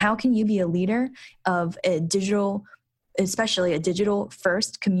How can you be a leader of a digital, especially a digital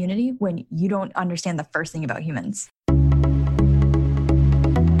first community, when you don't understand the first thing about humans?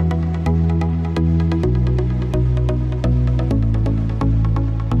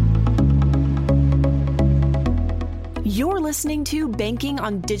 You're listening to Banking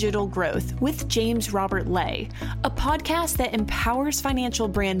on Digital Growth with James Robert Lay, a podcast that empowers financial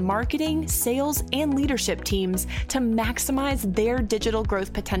brand marketing, sales, and leadership teams to maximize their digital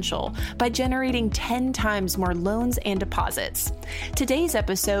growth potential by generating 10 times more loans and deposits. Today's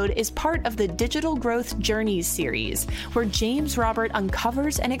episode is part of the Digital Growth Journeys series, where James Robert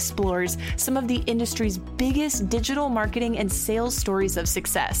uncovers and explores some of the industry's biggest digital marketing and sales stories of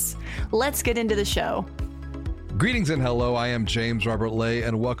success. Let's get into the show. Greetings and hello, I am James Robert Lay,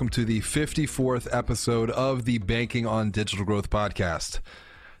 and welcome to the 54th episode of the Banking on Digital Growth podcast.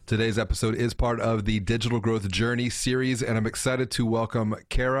 Today's episode is part of the Digital Growth Journey series, and I'm excited to welcome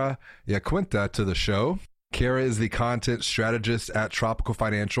Kara Yaquinta to the show. Kara is the content strategist at Tropical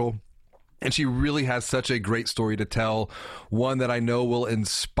Financial, and she really has such a great story to tell, one that I know will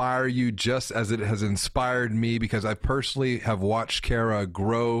inspire you just as it has inspired me, because I personally have watched Kara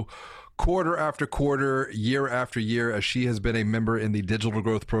grow quarter after quarter, year after year, as she has been a member in the Digital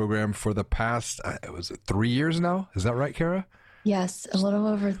Growth Program for the past, was it 3 years now? Is that right, Kara? Yes, a little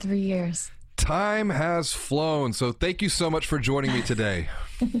over 3 years. Time has flown. So thank you so much for joining me today.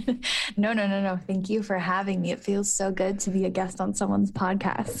 No. Thank you for having me. It feels so good to be a guest on someone's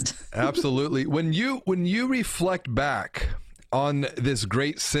podcast. Absolutely. When you reflect back on this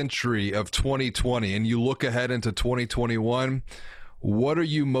great century of 2020 and you look ahead into 2021, what are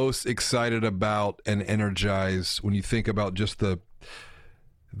you most excited about and energized when you think about just the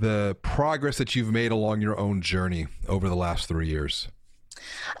progress that you've made along your own journey over the last 3 years?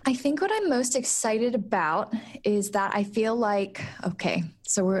 I think what I'm most excited about is that I feel like, okay,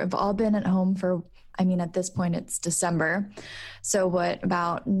 so we've all been at home for, at this point it's December. So what,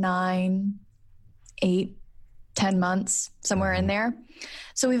 about 9, 8, 10 months, somewhere in there.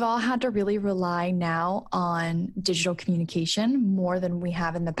 So we've all had to really rely now on digital communication more than we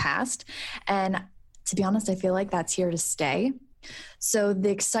have in the past. And to be honest, I feel like that's here to stay. So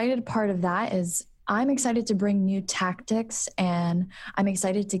the excited part of that is I'm excited to bring new tactics, and I'm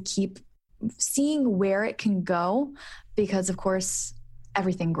excited to keep seeing where it can go, because of course,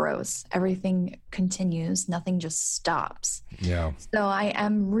 everything grows, everything continues, nothing just stops. Yeah. So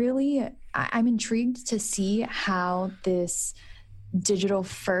I'm intrigued to see how this digital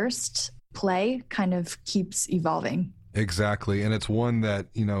first play kind of keeps evolving. Exactly. And it's one that,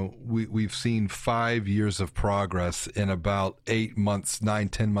 we've seen 5 years of progress in about 8 months, 9,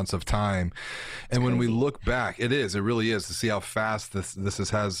 10 months of time. And when we look back, it really is to see how fast this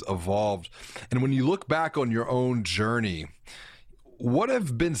has evolved. And when you look back on your own journey, what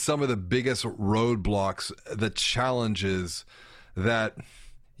have been some of the biggest roadblocks, the challenges that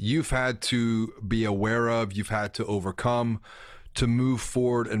you've had to be aware of, you've had to overcome to move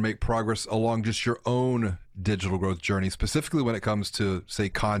forward and make progress along just your own digital growth journey, specifically when it comes to, say,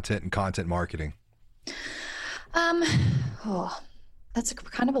 content and content marketing? That's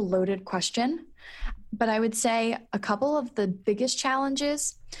kind of a loaded question, but I would say a couple of the biggest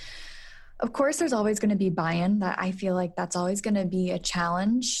challenges. Of course, there's always going to be buy-in. That I feel like that's always going to be a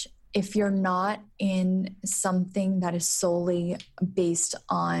challenge if you're not in something that is solely based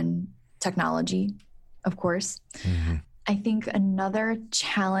on technology, of course. Mm-hmm. I think another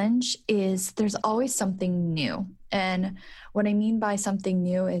challenge is there's always something new. And what I mean by something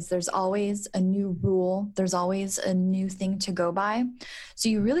new is there's always a new rule. There's always a new thing to go by. So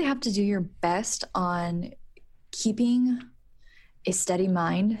you really have to do your best on keeping a steady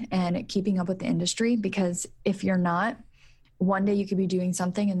mind and keeping up with the industry, because if you're not, one day you could be doing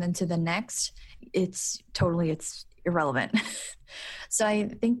something and then to the next, it's irrelevant. So I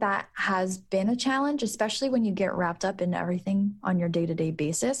think that has been a challenge, especially when you get wrapped up in everything on your day-to-day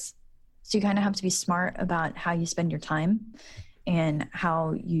basis. So you kind of have to be smart about how you spend your time and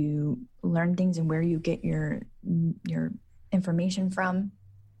how you learn things and where you get your information from.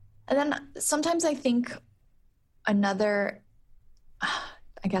 And then sometimes I think another,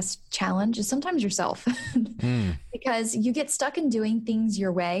 challenge is sometimes yourself because you get stuck in doing things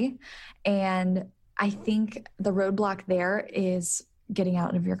your way. And I think the roadblock there is getting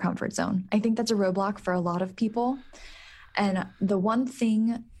out of your comfort zone. I think that's a roadblock for a lot of people. And the one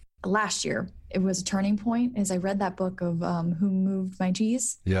thing last year, it was a turning point, is I read that book of Who Moved My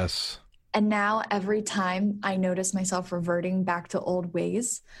Cheese? Yes. And now every time I notice myself reverting back to old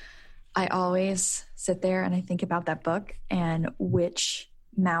ways, I always sit there and I think about that book and which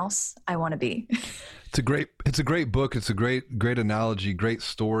mouse I want to be. It's a great book. It's a great analogy, great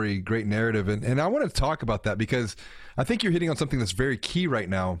story, great narrative. And I want to talk about that because I think you're hitting on something that's very key right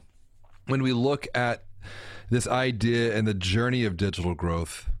now when we look at this idea and the journey of digital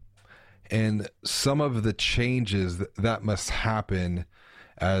growth and some of the changes that must happen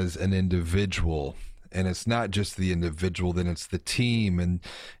as an individual. And it's not just the individual, then it's the team,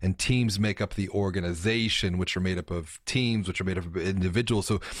 and teams make up the organization, which are made up of teams, which are made up of individuals.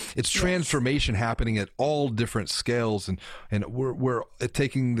 So it's transformation happening at all different scales, and we're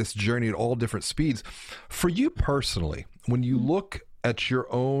taking this journey at all different speeds. For you personally, when you look at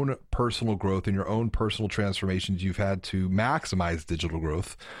your own personal growth and your own personal transformations you've had to maximize digital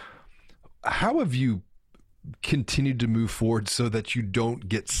growth, how have you continued to move forward so that you don't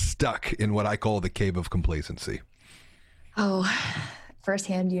get stuck in what I call the cave of complacency? Oh,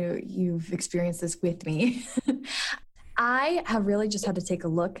 firsthand, you've experienced this with me. I have really just had to take a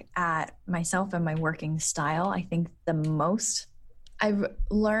look at myself and my working style. I think the most I've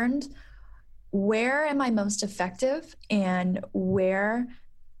learned where am I most effective and where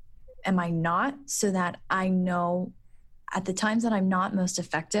am I not, so that I know at the times that I'm not most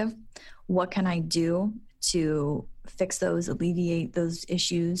effective, what can I do to fix those, alleviate those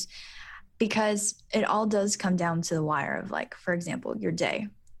issues, because it all does come down to the wire of, like, for example, your day.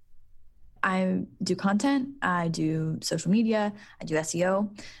 I do content, I do social media, I do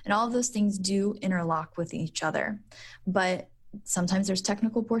SEO, and all of those things do interlock with each other. But sometimes there's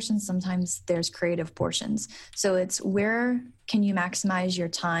technical portions, sometimes there's creative portions. So it's where can you maximize your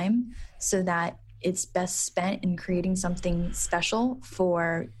time so that it's best spent in creating something special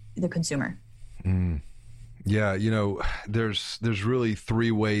for the consumer. Yeah, there's really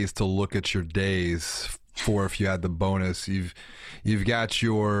three ways to look at your days. For if you had the bonus, you've got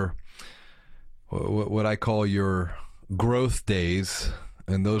your what I call your growth days,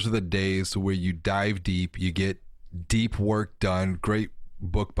 and those are the days where you dive deep, you get deep work done. Great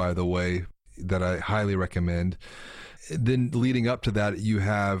book, by the way, that I highly recommend. Then leading up to that, you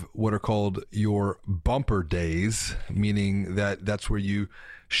have what are called your bumper days, meaning that that's where you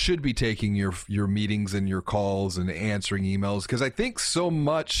should be taking your meetings and your calls and answering emails, because I think so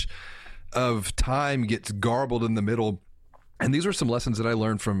much of time gets garbled in the middle. And these are some lessons that I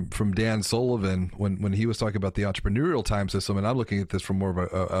learned from Dan Sullivan when he was talking about the entrepreneurial time system, and I'm looking at this from more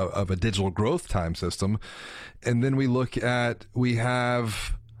of a digital growth time system. And then we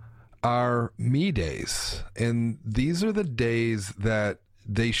have our me days, and these are the days that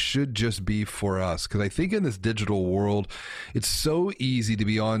they should just be for us, because I think in this digital world, it's so easy to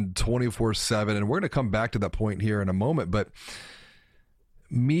be on 24/7, and we're going to come back to that point here in a moment. But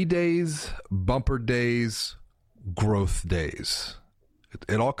me days, bumper days, growth days,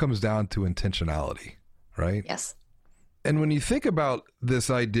 it all comes down to intentionality, right? Yes. And when you think about this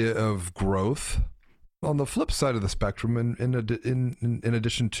idea of growth, on the flip side of the spectrum, in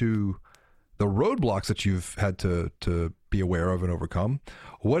addition to the roadblocks that you've had to be aware of and overcome,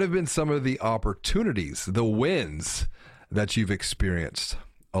 what have been some of the opportunities, the wins that you've experienced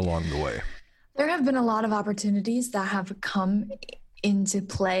along the way? There have been a lot of opportunities that have come into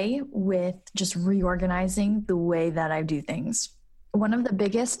play with just reorganizing the way that I do things. One of the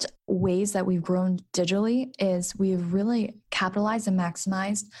biggest ways that we've grown digitally is we've really capitalized and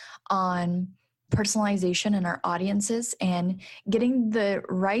maximized on personalization in our audiences and getting the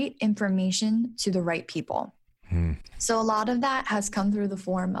right information to the right people. So a lot of that has come through the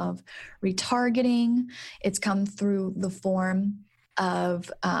form of retargeting. It's come through the form of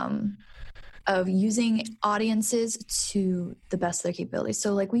using audiences to the best of their capabilities.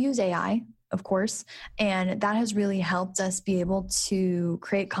 So like we use AI, of course, and that has really helped us be able to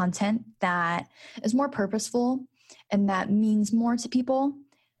create content that is more purposeful and that means more to people.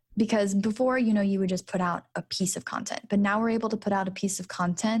 Because before, you would just put out a piece of content, but now we're able to put out a piece of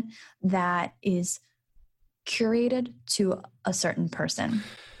content that is curated to a certain person.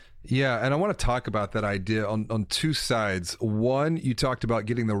 Yeah, and I want to talk about that idea on two sides. One, you talked about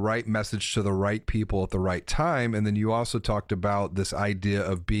getting the right message to the right people at the right time, and then you also talked about this idea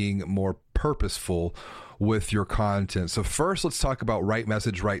of being more purposeful with your content. So first, let's talk about right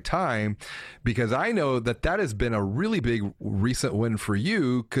message, right time, because I know that has been a really big recent win for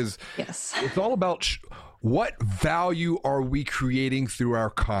you, because yes, it's all about what value are we creating through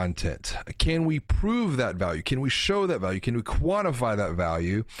our content? Can we prove that value? Can we show that value? Can we quantify that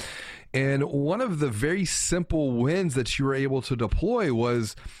value? And one of the very simple wins that you were able to deploy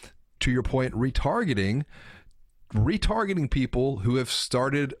was, to your point, retargeting people who have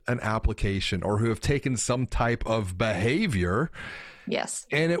started an application or who have taken some type of behavior Yes.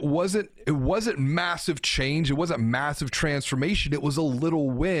 And it wasn't massive change. It wasn't massive transformation. It was a little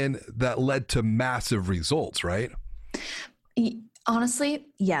win that led to massive results, right? Honestly,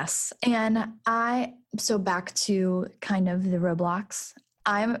 yes. And so back to kind of the roadblocks,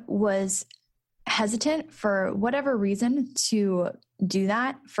 I was hesitant for whatever reason to do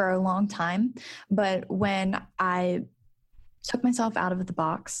that for a long time. But when I took myself out of the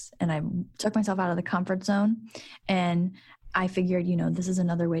box and I took myself out of the comfort zone and I figured, this is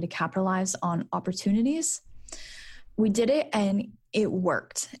another way to capitalize on opportunities. We did it and it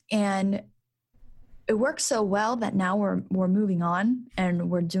worked. And it worked so well that now we're moving on and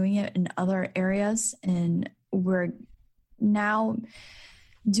we're doing it in other areas. And we're now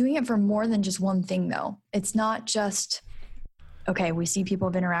doing it for more than just one thing though. It's not just, okay, we see people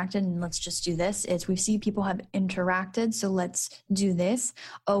have interacted and let's just do this. It's we see people have interacted, so let's do this.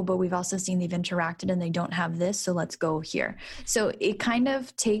 Oh, but we've also seen they've interacted and they don't have this, so let's go here. So it kind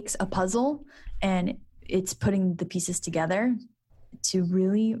of takes a puzzle and it's putting the pieces together to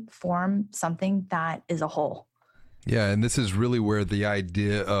really form something that is a whole. Yeah, and this is really where the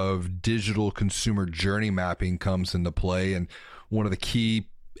idea of digital consumer journey mapping comes into play. And one of the key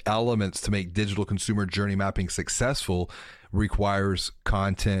elements to make digital consumer journey mapping successful requires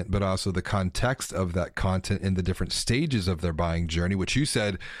content, but also the context of that content in the different stages of their buying journey, which you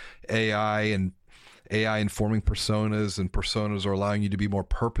said AI informing personas, and personas are allowing you to be more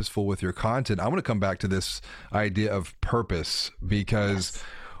purposeful with your content. I want to come back to this idea of purpose because yes.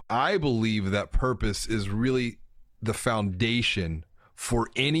 I believe that purpose is really the foundation for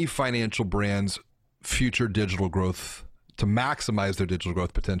any financial brand's future digital growth, to maximize their digital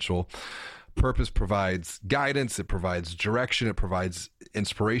growth potential. Purpose provides guidance, it provides direction, it provides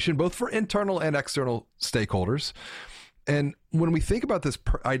inspiration, both for internal and external stakeholders. And when we think about this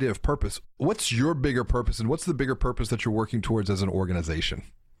idea of purpose, what's your bigger purpose and what's the bigger purpose that you're working towards as an organization?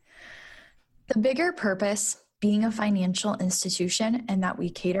 The bigger purpose, being a financial institution and that we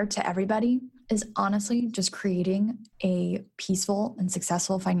cater to everybody, is honestly just creating a peaceful and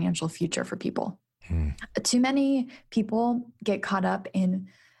successful financial future for people. Too many people get caught up in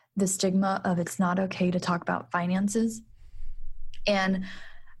the stigma of it's not okay to talk about finances. And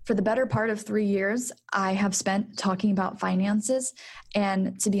for the better part of 3 years, I have spent talking about finances.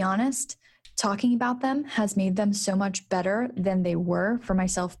 And to be honest, talking about them has made them so much better than they were for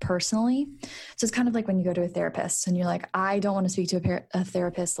myself personally. So it's kind of like when you go to a therapist and you're like, I don't want to speak to a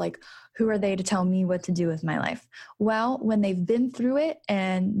therapist. Like, who are they to tell me what to do with my life? Well, when they've been through it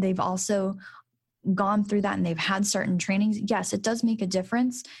and they've also gone through that and they've had certain trainings, yes, it does make a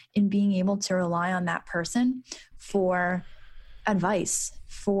difference in being able to rely on that person for advice,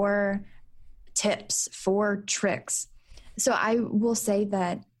 for tips, for tricks. So I will say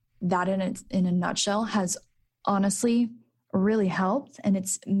that in a nutshell has honestly really helped, and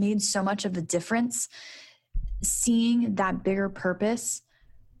it's made so much of a difference seeing that bigger purpose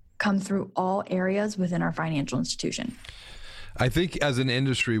come through all areas within our financial institution. I think as an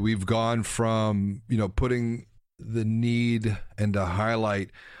industry, we've gone from, putting the need and to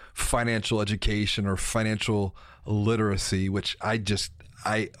highlight financial education or financial literacy, which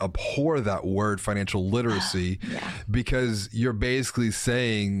I abhor that word, financial literacy, because you're basically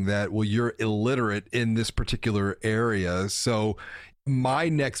saying that, well, you're illiterate in this particular area. So my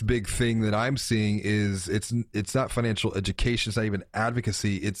next big thing that I'm seeing is it's not financial education, it's not even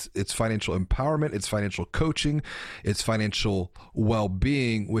advocacy, it's financial empowerment, it's financial coaching, it's financial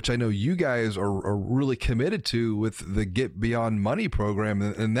well-being, which I know you guys are really committed to with the Get Beyond Money program,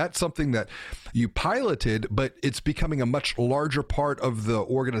 and that's something that you piloted, but it's becoming a much larger part of the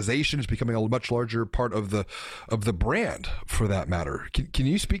organization. It's becoming a much larger part of the brand, for that matter. Can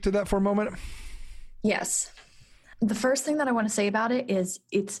you speak to that for a moment? Yes. The first thing that I want to say about it is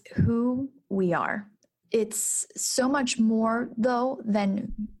it's who we are. It's so much more, though,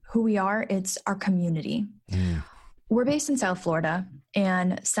 than who we are. It's our community. We're based in South Florida,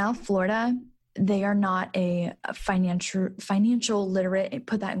 and South Florida, they are not a financial literate,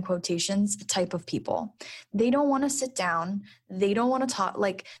 put that in quotations, type of people. They don't want to sit down. They don't want to talk,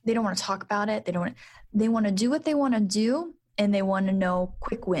 they don't want to talk about it. They want to do what they want to do, and they want to know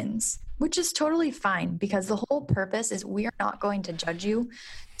quick wins, which is totally fine, because the whole purpose is we are not going to judge you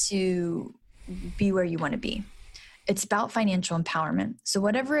to be where you want to be. It's about financial empowerment. So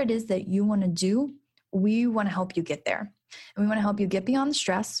whatever it is that you want to do, we want to help you get there. And we want to help you get beyond the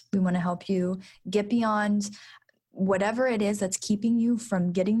stress. We want to help you get beyond whatever it is that's keeping you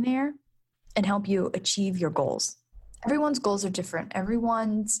from getting there and help you achieve your goals. Everyone's goals are different.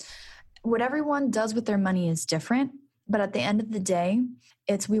 What everyone does with their money is different. But at the end of the day,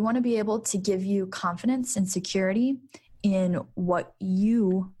 we want to be able to give you confidence and security in what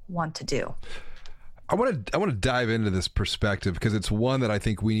you want to do. I want to dive into this perspective because it's one that I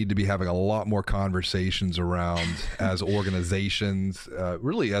think we need to be having a lot more conversations around as organizations,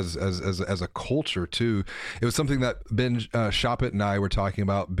 really as a culture too. It was something that Ben Shopit and I were talking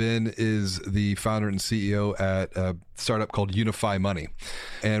about. Ben is the founder and CEO at a startup called Unify Money,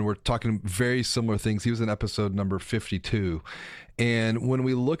 and we're talking very similar things. He was in episode number 52. And when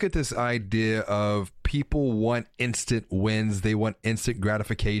we look at this idea of people want instant wins, they want instant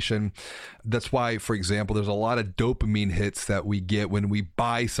gratification. That's why, for example, there's a lot of dopamine hits that we get when we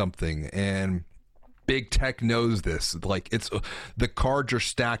buy something, and big tech knows this. Like, it's the cards are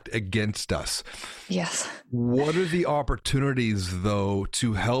stacked against us. Yes. What are the opportunities, though,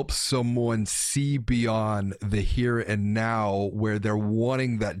 to help someone see beyond the here and now, where they're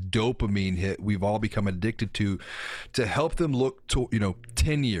wanting that dopamine hit we've all become addicted to help them look to,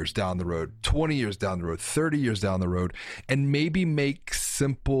 10 years down the road, 20 years down the road, 30 years down the road, and maybe make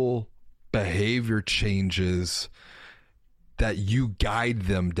simple behavior changes that you guide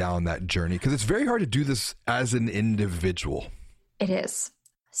them down that journey? Because it's very hard to do this as an individual. It is.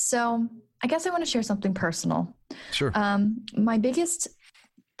 So I guess I want to share something personal. Sure. My biggest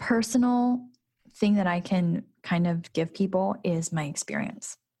personal thing that I can kind of give people is my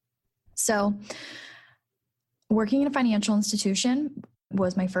experience. So working in a financial institution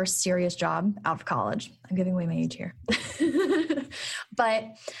was my first serious job out of college. I'm giving away my age here. But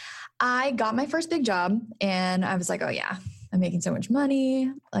I got my first big job and I was like, oh yeah, I'm making so much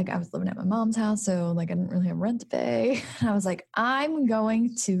money. Like, I was living at my mom's house, so like I didn't really have rent to pay. And I was like, I'm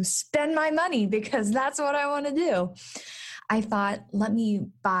going to spend my money because that's what I want to do. I thought, let me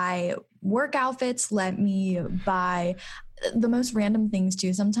buy work outfits. Let me buy the most random things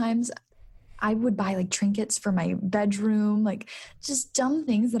too. Sometimes I would buy like trinkets for my bedroom, like just dumb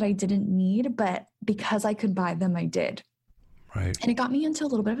things that I didn't need, but because I could buy them, I did. Right. And it got me into a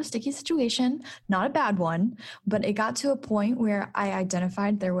little bit of a sticky situation, not a bad one, but it got to a point where I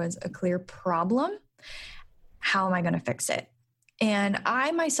identified there was a clear problem. How am I going to fix it? And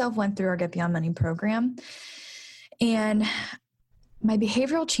I myself went through our Get Beyond Money program, and my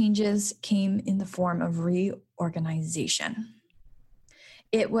behavioral changes came in the form of reorganization.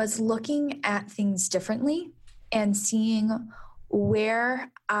 It was looking at things differently and seeing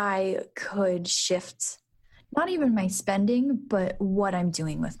where I could shift not even my spending, but what I'm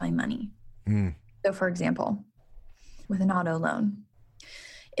doing with my money. So for example, with an auto loan,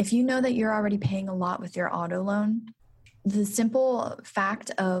 if you know that you're already paying a lot with your auto loan, the simple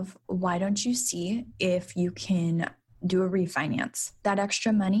fact of why don't you see if you can do a refinance? That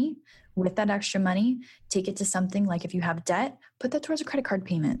extra money, with that extra money, take it to something like, if you have debt, put that towards a credit card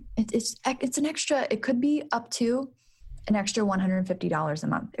payment. It's an extra, it could be up to an extra $150 a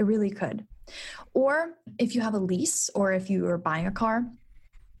month. It really could. Or if you have a lease, or if you are buying a car,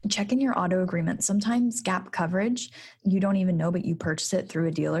 check in your auto agreement. Sometimes gap coverage, you don't even know, but you purchase it through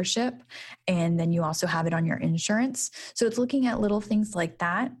a dealership, and then you also have it on your insurance. So it's looking at little things like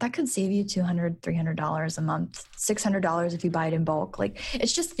that. That could save you $200, $300 a month, $600 if you buy it in bulk. Like,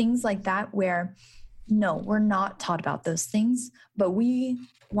 it's just things like that where, no, we're not taught about those things, but we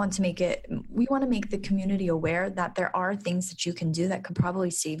want to make the community aware that there are things that you can do that could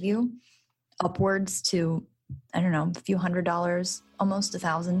probably save you upwards to, I don't know, a few $100, almost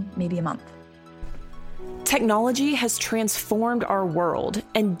 $1,000, maybe a month. Technology has transformed our world,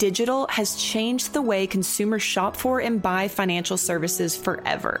 and digital has changed the way consumers shop for and buy financial services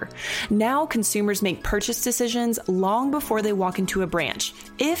forever. Now, consumers make purchase decisions long before they walk into a branch,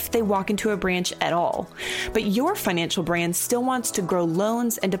 if they walk into a branch at all. But your financial brand still wants to grow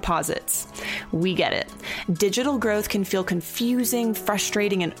loans and deposits. We get it. Digital growth can feel confusing,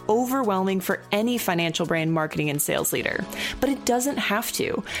 frustrating, and overwhelming for any financial brand marketing and sales leader. But it doesn't have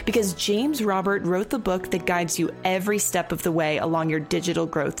to, because James Robert wrote the book that guides you every step of the way along your digital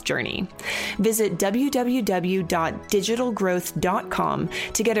growth journey. Visit www.digitalgrowth.com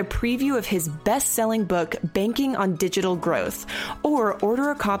to get a preview of his best-selling book, Banking on Digital Growth, or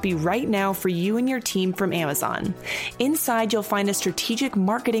order a copy right now for you and your team from Amazon. Inside, you'll find a strategic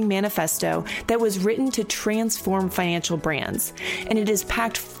marketing manifesto that was written to transform financial brands, and it is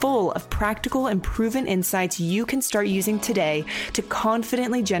packed full of practical and proven insights you can start using today to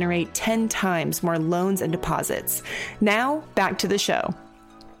confidently generate 10 times more loans and deposits. Now, back to the show.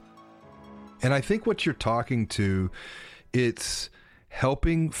 And I think what you're talking to, it's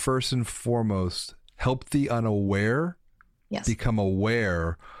helping, first and foremost, help the unaware become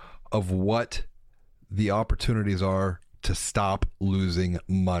aware of what the opportunities are to stop losing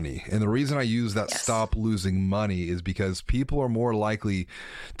money. And the reason I use that Yes. stop losing money is because people are more likely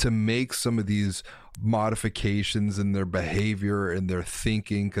to make some of these modifications in their behavior and their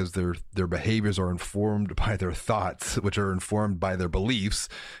thinking, because their behaviors are informed by their thoughts, which are informed by their beliefs.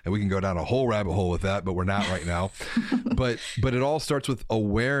 And we can go down a whole rabbit hole with that, but we're not right now. but it all starts with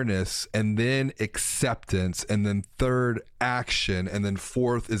awareness, and then acceptance, and then third, action, and then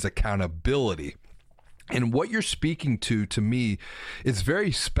fourth is accountability. And what you're speaking to me, is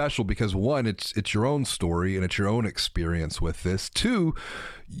very special because one, it's your own story and it's your own experience with this. Two,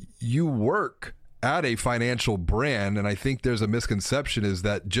 you work at a financial brand. And I think there's a misconception is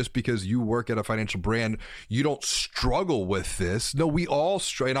that just because you work at a financial brand, you don't struggle with this. No, we all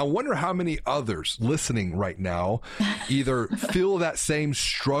struggle. And I wonder how many others listening right now either feel that same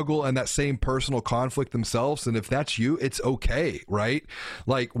struggle and that same personal conflict themselves. And if that's you, it's okay, right?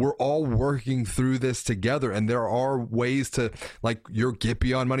 Like, we're all working through this together. And there are ways to, like your Get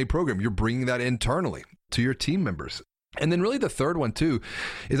Beyond Money program, you're bringing that internally to your team members. And then really the third one too,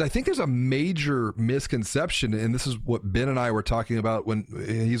 is I think there's a major misconception, and this is what Ben and I were talking about when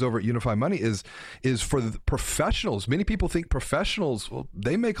he's over at Unify Money, is for the professionals. Many people think professionals, well,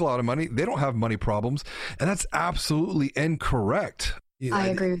 they make a lot of money, they don't have money problems, and that's absolutely incorrect. I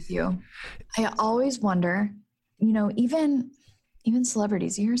agree with you. I always wonder, even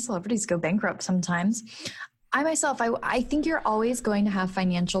celebrities, you hear celebrities go bankrupt sometimes. I myself, I think you're always going to have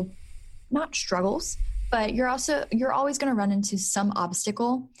financial, not struggles, but you're always going to run into some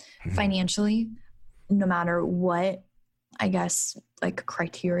obstacle financially, no matter what, I guess, like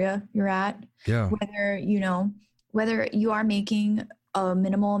criteria you're at. Yeah. Whether you are making a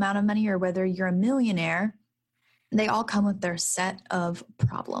minimal amount of money or whether you're a millionaire, they all come with their set of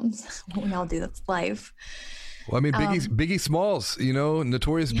problems. We all do. That's life. Well, I mean, Biggie Smalls,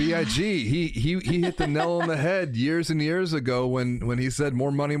 Notorious B.I.G. He hit the nail on the head years and years ago when he said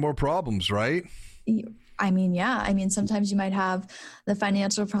more money, more problems, right? Sometimes you might have the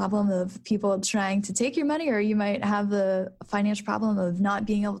financial problem of people trying to take your money, or you might have the financial problem of not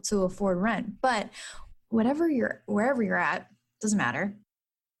being able to afford rent. But wherever you're at, doesn't matter.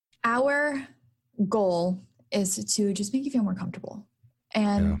 Our goal is to just make you feel more comfortable.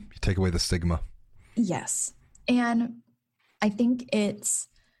 And you take away the stigma. Yes. And I think it's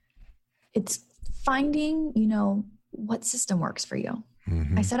finding, what system works for you.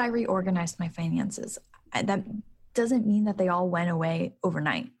 Mm-hmm. I said I reorganized my finances. That doesn't mean that they all went away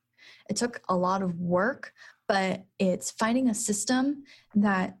overnight. It took a lot of work, but it's finding a system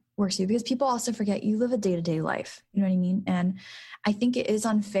that works for you, because people also forget you live a day-to-day life. You know what I mean? And I think it is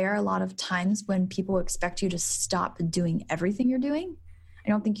unfair a lot of times when people expect you to stop doing everything you're doing. I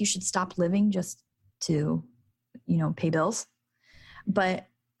don't think you should stop living just to, pay bills. But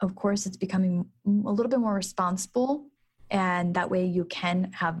of course, it's becoming a little bit more responsible. And that way you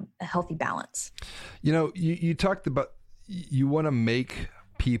can have a healthy balance. You talked about, you want to make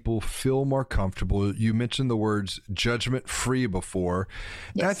people feel more comfortable. You mentioned the words judgment-free before.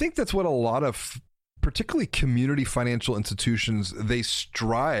 Yes. And I think that's what a lot of, particularly community financial institutions, they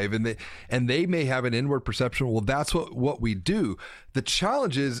strive, and they may have an inward perception, well, that's what we do. The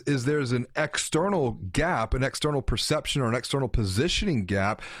challenge is there's an external gap, an external perception or an external positioning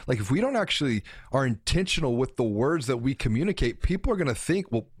gap. Like, if we don't actually are intentional with the words that we communicate, people are going to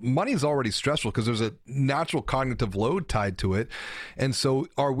think, well, money is already stressful because there's a natural cognitive load tied to it. And so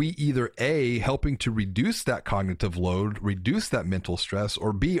are we either A, helping to reduce that cognitive load, reduce that mental stress,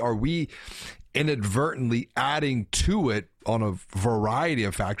 or B, are we inadvertently adding to it on a variety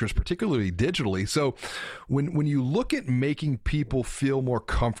of factors, particularly digitally? So when you look at making people feel more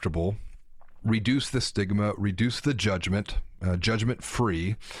comfortable, reduce the stigma, reduce the judgment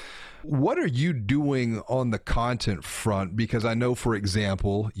free, what are you doing on the content front? Because I know, for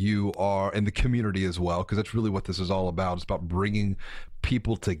example, you are in the community as well, because that's really what this is all about. It's about bringing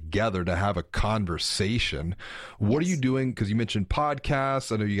people together to have a conversation. What are you doing? Because you mentioned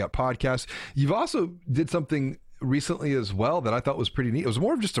podcasts. I know you got podcasts. You've also did something recently as well that I thought was pretty neat. It was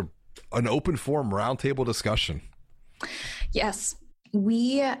more of just an open forum roundtable discussion. Yes.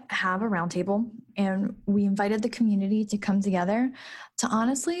 We have a roundtable, and we invited the community to come together to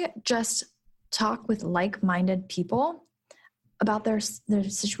honestly just talk with like-minded people about their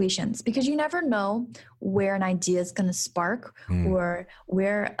situations, because you never know where an idea is going to spark or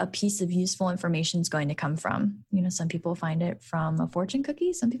where a piece of useful information is going to come from. Some people find it from a fortune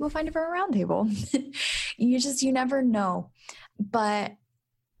cookie. Some people find it from a roundtable. You never know. But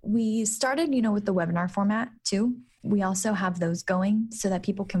we started, with the webinar format too. We also have those going so that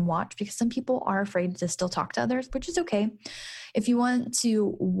people can watch, because some people are afraid to still talk to others, which is okay. If you want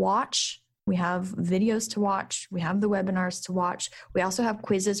to watch We have videos to watch. We have the webinars to watch. We also have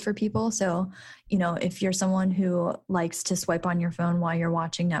quizzes for people. So, if you're someone who likes to swipe on your phone while you're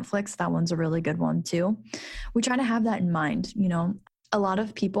watching Netflix, that one's a really good one too. We try to have that in mind. A lot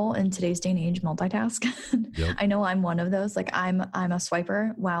of people in today's day and age multitask. Yep. I know I'm one of those. Like I'm a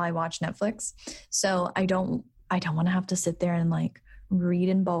swiper while I watch Netflix. So I don't want to have to sit there and like read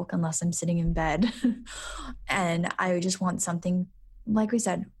in bulk unless I'm sitting in bed. And I just want something. Like we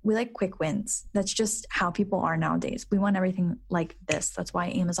said, we like quick wins. That's just how people are nowadays. We want everything like this. That's why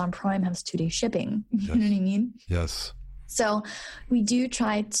Amazon Prime has 2-day shipping. You know what I mean? Yes. So we do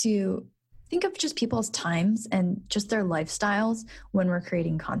try to think of just people's times and just their lifestyles when we're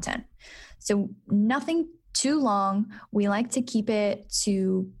creating content. So nothing too long. We like to keep it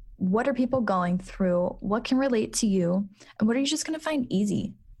to what are people going through? What can relate to you? And what are you just going to find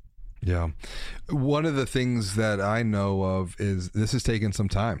easy? Yeah. One of the things that I know of is this has taken some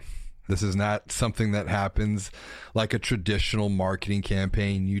time. This is not something that happens like a traditional marketing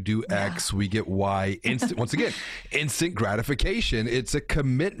campaign. You do X, we get Y. Once again, instant gratification. It's a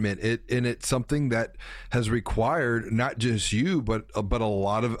commitment. And it's something that has required not just you, but a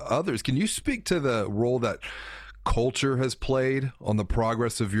lot of others. Can you speak to the role that culture has played on the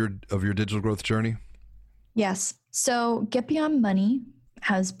progress of your digital growth journey? Yes. So Get Beyond Money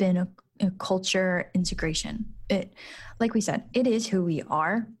has been a culture integration. Like we said, it is who we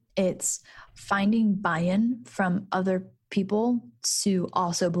are. It's finding buy-in from other people to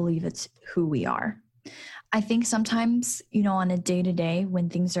also believe it's who we are. I think sometimes, on a day-to-day when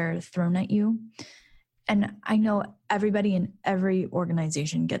things are thrown at you, and I know everybody in every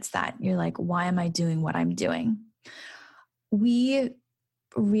organization gets that. You're like, why am I doing what I'm doing? We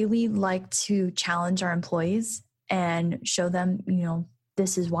really like to challenge our employees and show them,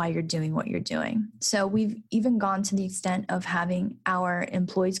 this is why you're doing what you're doing. So we've even gone to the extent of having our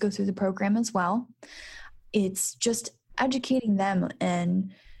employees go through the program as well. It's just educating them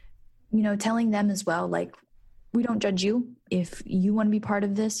and, telling them as well, like, we don't judge you. If you want to be part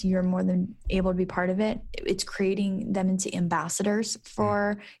of this, you're more than able to be part of it. It's creating them into ambassadors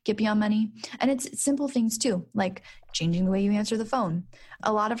for Get Beyond Money. And it's simple things too, like changing the way you answer the phone.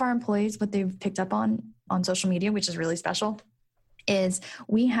 A lot of our employees, what they've picked up on social media, which is really special, is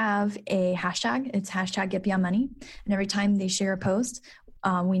we have a hashtag. It's hashtag Get Beyond Money. And every time they share a post,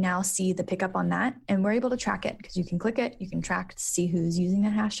 we now see the pickup on that, and we're able to track it because you can click it, you can track to see who's using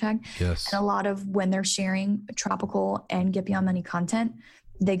that hashtag. Yes. And a lot of when they're sharing tropical and Get Beyond Money content,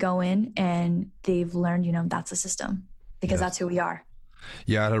 they go in and they've learned, that's a system because that's who we are.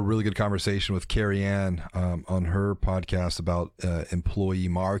 Yeah, I had a really good conversation with Carrie Ann on her podcast about employee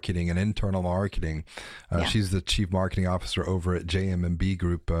marketing and internal marketing. She's the chief marketing officer over at JMB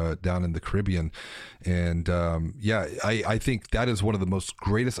Group down in the Caribbean. And I think that is one of the most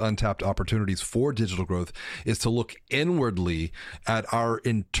greatest untapped opportunities for digital growth is to look inwardly at our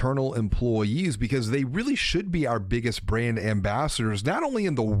internal employees, because they really should be our biggest brand ambassadors, not only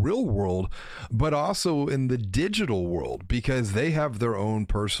in the real world, but also in the digital world, because they have their own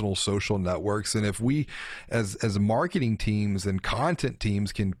personal social networks. And if we as marketing teams and content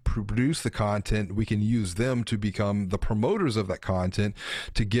teams can produce the content, we can use them to become the promoters of that content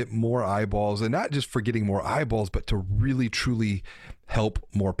to get more eyeballs, and not just for getting more eyeballs, but to really truly help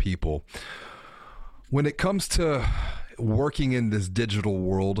more people. When it comes to working in this digital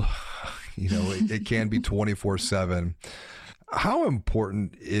world, it can be 24/7. How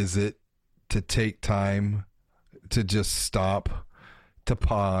important is it to take time to just stop, to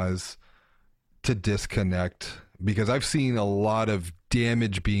pause, to disconnect? Because I've seen a lot of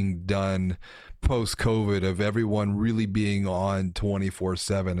damage being done post-COVID of everyone really being on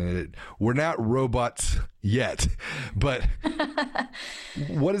 24/7. And we're not robots yet, but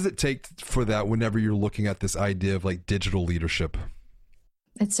what does it take for that whenever you're looking at this idea of like digital leadership?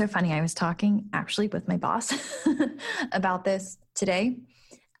 It's so funny. I was talking actually with my boss about this today.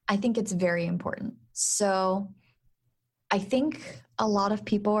 I think it's very important. So I think a lot of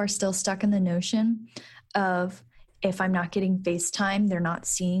people are still stuck in the notion of, if I'm not getting FaceTime, they're not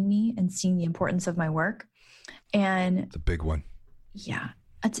seeing me and seeing the importance of my work. And it's a big one. Yeah.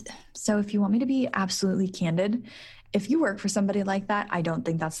 So if you want me to be absolutely candid, if you work for somebody like that, I don't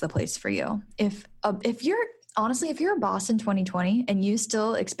think that's the place for you. If you're a boss in 2020 and you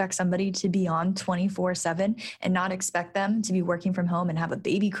still expect somebody to be on 24/7 and not expect them to be working from home and have a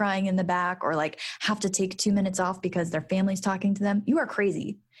baby crying in the back, or like have to take 2 minutes off because their family's talking to them, you are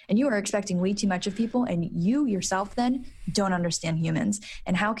crazy. And you are expecting way too much of people, and you yourself then don't understand humans.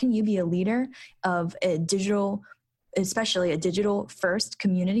 And how can you be a leader of a digital especially a digital first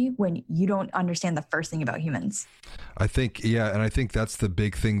community, when you don't understand the first thing about humans. I think, yeah. And I think that's the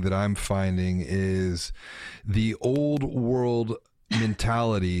big thing that I'm finding is the old world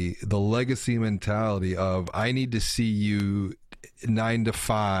mentality, the legacy mentality of I need to see you 9 to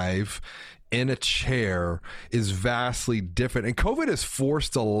 5 in a chair is vastly different. And COVID has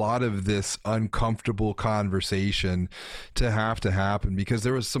forced a lot of this uncomfortable conversation to happen because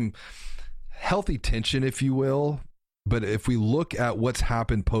there was some healthy tension, if you will. But if we look at what's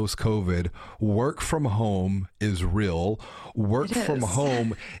happened post-COVID, work from home is real. Work from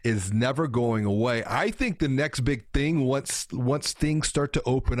home is never going away. I think the next big thing, once things start to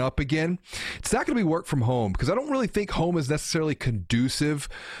open up again, it's not going to be work from home, because I don't really think home is necessarily conducive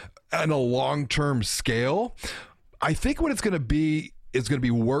on a long-term scale. I think what it's going to be is going to be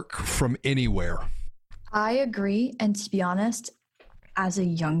work from anywhere. I agree. And to be honest, as a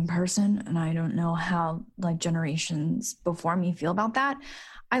young person, and I don't know how like generations before me feel about that,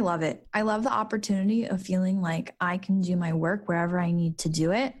 I love it. I love the opportunity of feeling like I can do my work wherever I need to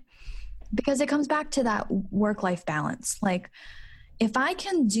do it, because it comes back to that work-life balance. Like if I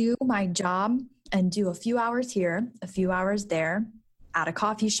can do my job and do a few hours here, a few hours there, at a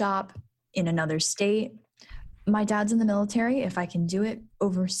coffee shop, in another state, my dad's in the military, if I can do it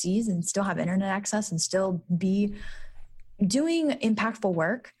overseas and still have internet access and still be doing impactful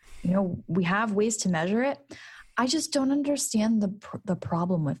work, you know, we have ways to measure it. I just don't understand the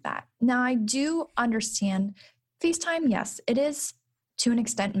problem with that. Now, I do understand FaceTime. Yes, it is to an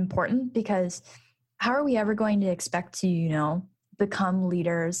extent important, because how are we ever going to expect to, you know, become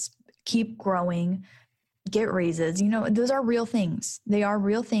leaders, keep growing, get raises? You know, those are real things. They are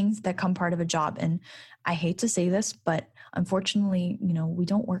real things that come part of a job. And I hate to say this, but unfortunately, you know, we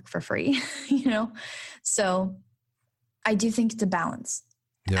don't work for free, you know? So I do think it's a balance.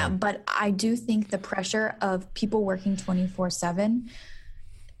 Yeah. But I do think the pressure of people working 24/7,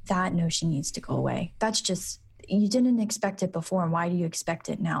 that notion needs to go away. That's just, you didn't expect it before. And why do you expect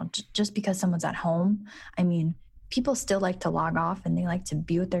it now? Just because someone's at home? I mean, people still like to log off and they like to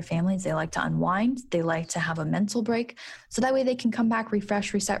be with their families. They like to unwind. They like to have a mental break. So that way they can come back,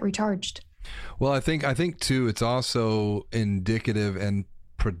 refresh, reset, recharged. Well, I think too, it's also indicative and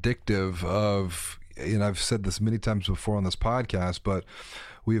predictive of, and I've said this many times before on this podcast, but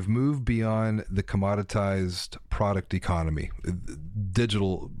we have moved beyond the commoditized product economy.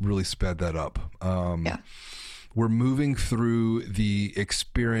 Digital really sped that up. Yeah. We're moving through the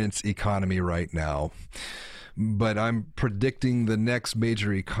experience economy right now, but I'm predicting the next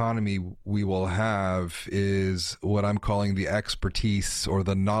major economy we will have is what I'm calling the expertise or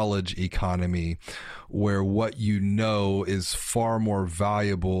the knowledge economy, where what you know is far more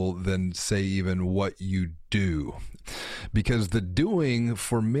valuable than, say, even what you do. Because the doing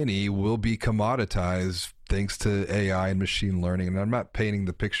for many will be commoditized thanks to AI and machine learning. And I'm not painting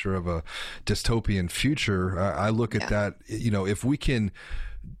the picture of a dystopian future. I look at that, you know, if we can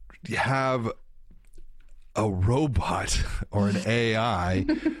have a robot or an AI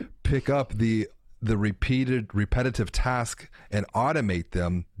pick up the repetitive task and automate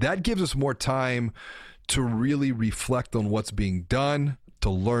them, that gives us more time to really reflect on what's being done, to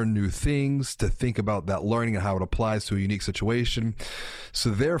learn new things, to think about that learning and how it applies to a unique situation. So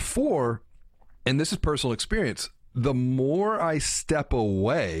therefore, and this is personal experience, the more I step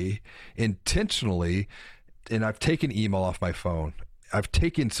away intentionally, and I've taken email off my phone, I've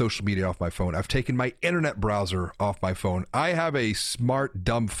taken social media off my phone, I've taken my internet browser off my phone, I have a smart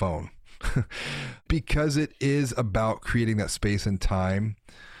dumb phone because it is about creating that space and time.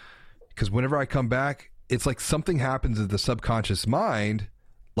 Because whenever I come back, it's like something happens in the subconscious mind,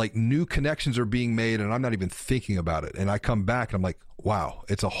 like new connections are being made and I'm not even thinking about it. And I come back and I'm like, wow,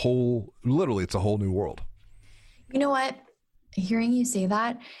 it's a whole new world. You know what? Hearing you say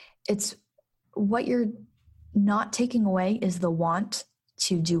that, it's what you're not taking away is the want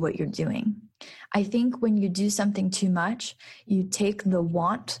to do what you're doing. I think when you do something too much, you take the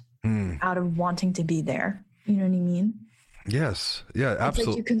want out of wanting to be there. You know what I mean? Yes. Yeah, absolutely. It's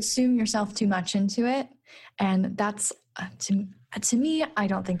like you consume yourself too much into it. And that's, to me, I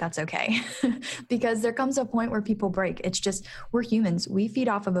don't think that's okay. Because there comes a point where people break. It's just, we're humans. We feed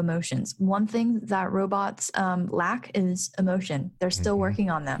off of emotions. One thing that robots lack is emotion. They're still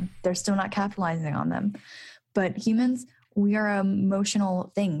working on them. They're still not capitalizing on them. But humans, we are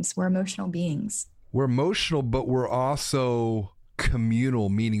emotional things. We're emotional beings. We're emotional, but we're also communal,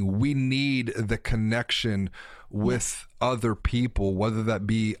 meaning we need the connection with other people, whether that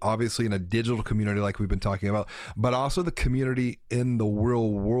be obviously in a digital community like we've been talking about, but also the community in the real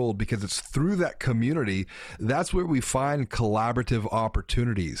world, because it's through that community, that's where we find collaborative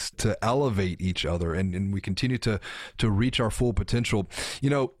opportunities to elevate each other and we continue to reach our full potential. You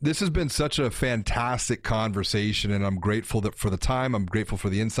know, this has been such a fantastic conversation, and I'm grateful for the time. I'm grateful for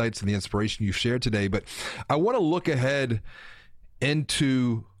the insights and the inspiration you shared today, but I want to look ahead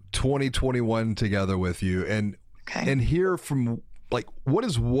into 2021 together with you and hear from, like, what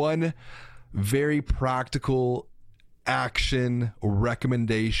is one very practical action or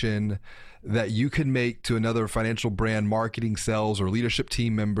recommendation that you can make to another financial brand, marketing, sales, or leadership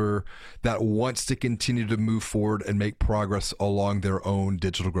team member that wants to continue to move forward and make progress along their own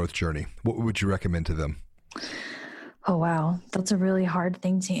digital growth journey? What would you recommend to them? Oh, wow. That's a really hard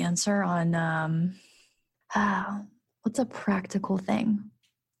thing to answer on. What's a practical thing?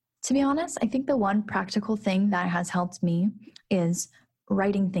 To be honest, I think the one practical thing that has helped me is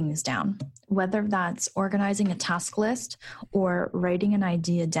writing things down, whether that's organizing a task list or writing an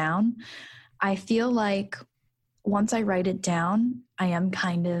idea down. I feel like once I write it down, I am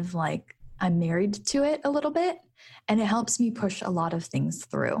kind of like, I'm married to it a little bit, and it helps me push a lot of things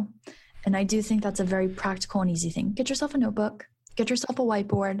through. And I do think that's a very practical and easy thing. Get yourself a notebook, get yourself a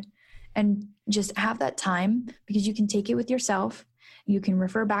whiteboard, and just have that time, because you can take it with yourself. You can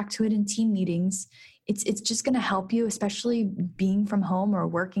refer back to it in team meetings. It's just going to help you, especially being from home or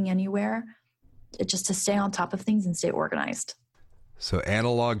working anywhere, just to stay on top of things and stay organized. So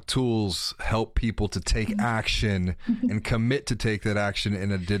analog tools help people to take action and commit to take that action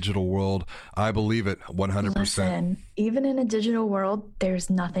in a digital world. I believe it 100%. Listen, even in a digital world, there's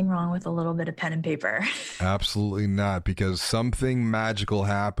nothing wrong with a little bit of pen and paper. Absolutely not, because something magical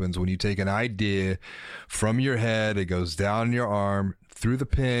happens when you take an idea from your head, it goes down your arm, through the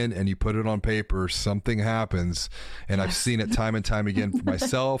pen, and you put it on paper. Something happens, and I've seen it time and time again for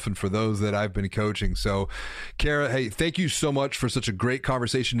myself and for those that I've been coaching. So Kara, hey, thank you so much for such a great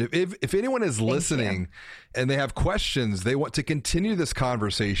conversation. If anyone is listening and they have questions, they want to continue this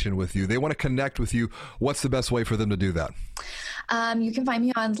conversation with you, they want to connect with you, what's the best way for them to do that? You can find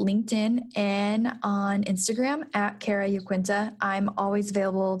me on LinkedIn and on Instagram at Kara Yaquinta. I'm always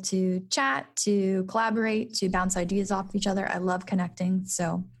available to chat, to collaborate, to bounce ideas off each other. I love connecting,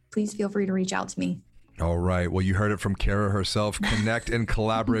 so please feel free to reach out to me. All right. Well, you heard it from Kara herself. Connect and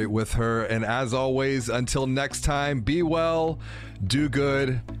collaborate with her. And as always, until next time, be well, do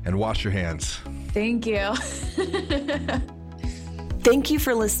good, and wash your hands. Thank you. Thank you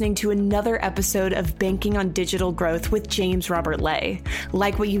for listening to another episode of Banking on Digital Growth with James Robert Lay.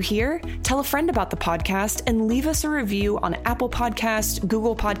 Like what you hear? Tell a friend about the podcast and leave us a review on Apple Podcasts,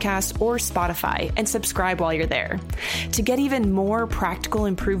 Google Podcasts, or Spotify, and subscribe while you're there. To get even more practical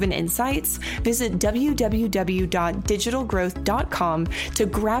and proven insights, visit www.digitalgrowth.com to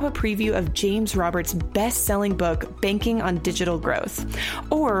grab a preview of James Robert's best-selling book, Banking on Digital Growth,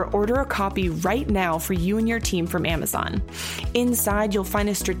 or order a copy right now for you and your team from Amazon. Inside, you'll find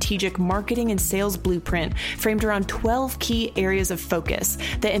a strategic marketing and sales blueprint framed around 12 key areas of focus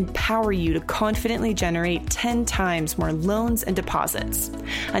that empower you to confidently generate 10 times more loans and deposits.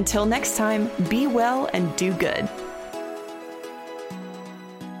 Until next time, be well and do good.